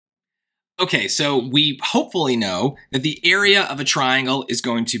Okay, so we hopefully know that the area of a triangle is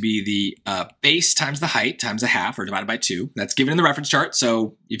going to be the base times the height times a half, or divided by 2. That's given in the reference chart.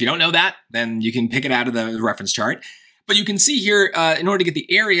 So if you don't know that, then you can pick it out of the reference chart. But you can see here, in order to get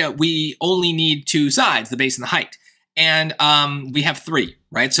the area, we only need 2 sides, the base and the height. And we have 3,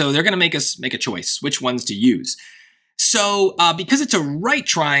 right? So they're going to make us make a choice, which ones to use. So because it's a right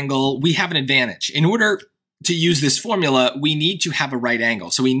triangle, we have an advantage. In order to use this formula, we need to have a right angle.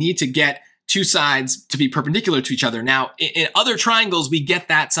 So we need to get 2 sides to be perpendicular to each other. Now, in other triangles, we get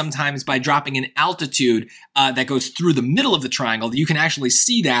that sometimes by dropping an altitude that goes through the middle of the triangle. You can actually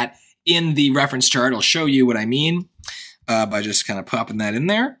see that in the reference chart. I'll show you what I mean by just kind of popping that in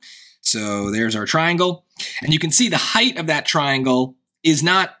there. So there's our triangle. And you can see the height of that triangle is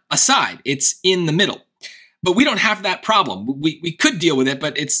not a side. It's in the middle. But we don't have that problem. We could deal with it,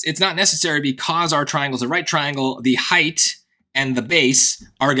 but it's not necessary because our triangle is a right triangle. The height and the base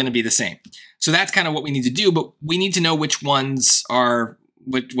are going to be the same. So that's kind of what we need to do, but we need to know which ones are,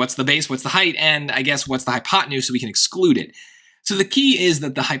 what's the base, what's the height, and I guess what's the hypotenuse so we can exclude it. So the key is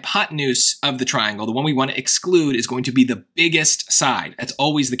that the hypotenuse of the triangle, the one we want to exclude, is going to be the biggest side. That's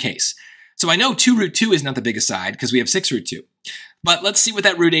always the case. So I know 2 root 2 is not the biggest side because we have 6 root 2. But let's see what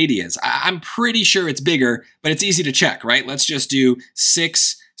that root 80 is. I'm pretty sure it's bigger, but it's easy to check, right? Let's just do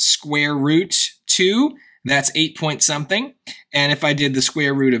 6 square root 2. That's 8 point something. And if I did the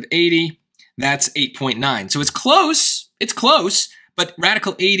square root of 80, that's 8.9. So it's close. It's close. But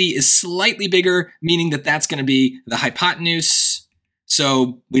radical 80 is slightly bigger, meaning that that's going to be the hypotenuse.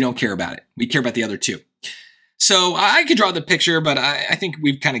 So we don't care about it. We care about the other 2. So I could draw the picture, but I think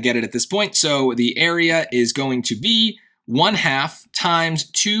we kind of get it at this point. So the area is going to be 1/2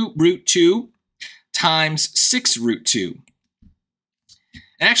 times 2 root 2 times 6 root 2.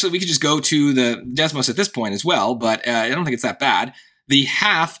 And actually, we could just go to the Desmos at this point as well, but I don't think it's that bad. The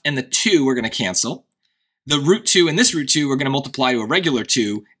half and the 2 are going to cancel. The root 2 and this root 2 are going to multiply to a regular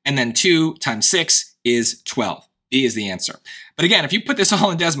 2, and then 2 times 6 is 12. B is the answer. But again, if you put this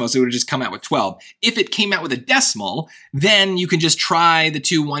all in Desmos, it would have just come out with 12. If it came out with a decimal, then you can just try the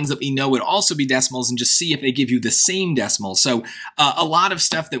 2 ones that we know would also be decimals and just see if they give you the same decimal. So a lot of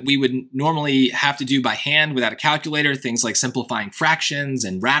stuff that we would normally have to do by hand without a calculator, things like simplifying fractions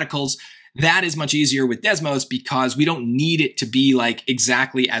and radicals, that is much easier with Desmos because we don't need it to be like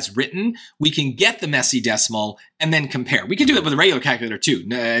exactly as written. We can get the messy decimal and then compare. We can do that with a regular calculator too.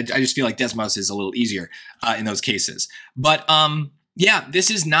 I just feel like Desmos is a little easier in those cases. But yeah,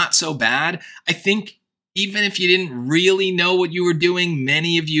 this is not so bad. I think even if you didn't really know what you were doing,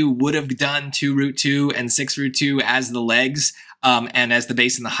 many of you would have done 2 root 2 and 6 root 2 as the legs and as the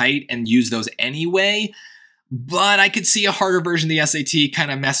base and the height and use those anyway. But I could see a harder version of the SAT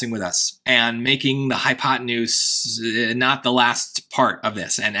kind of messing with us and making the hypotenuse not the last part of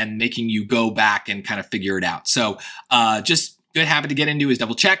this and making you go back and kind of figure it out. So just good habit to get into is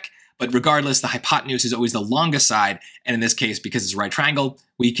double check. But regardless, the hypotenuse is always the longest side. And in this case, because it's a right triangle,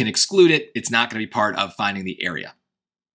 we can exclude it. It's not going to be part of finding the area.